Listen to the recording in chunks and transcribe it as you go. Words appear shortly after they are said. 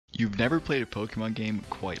You've never played a Pokemon game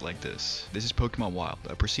quite like this. This is Pokemon Wild,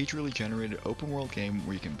 a procedurally generated open world game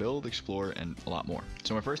where you can build, explore, and a lot more.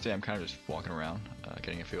 So my first day I'm kind of just walking around,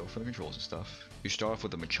 getting a feel for the controls and stuff. You start off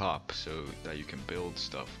with a Machop so that you can build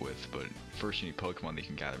stuff with, but first you need Pokemon that you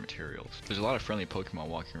can gather materials. There's a lot of friendly Pokemon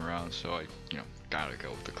walking around, so I, gotta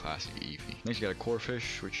go with the classic Eevee. Next you got a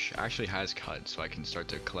Corphish, which actually has cuts, so I can start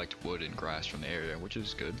to collect wood and grass from the area, which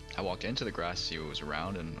is good. I walked into the grass to see what was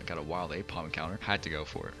around, and I got a wild Aipom encounter. Had to go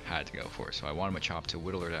for it. So I wanted Machop to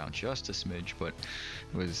whittle her down just a smidge, but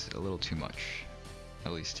it was a little too much.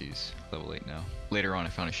 At least he's level 8 now. Later on I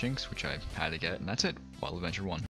found a Shinx, which I had to get, and that's it. Wild Adventure 1.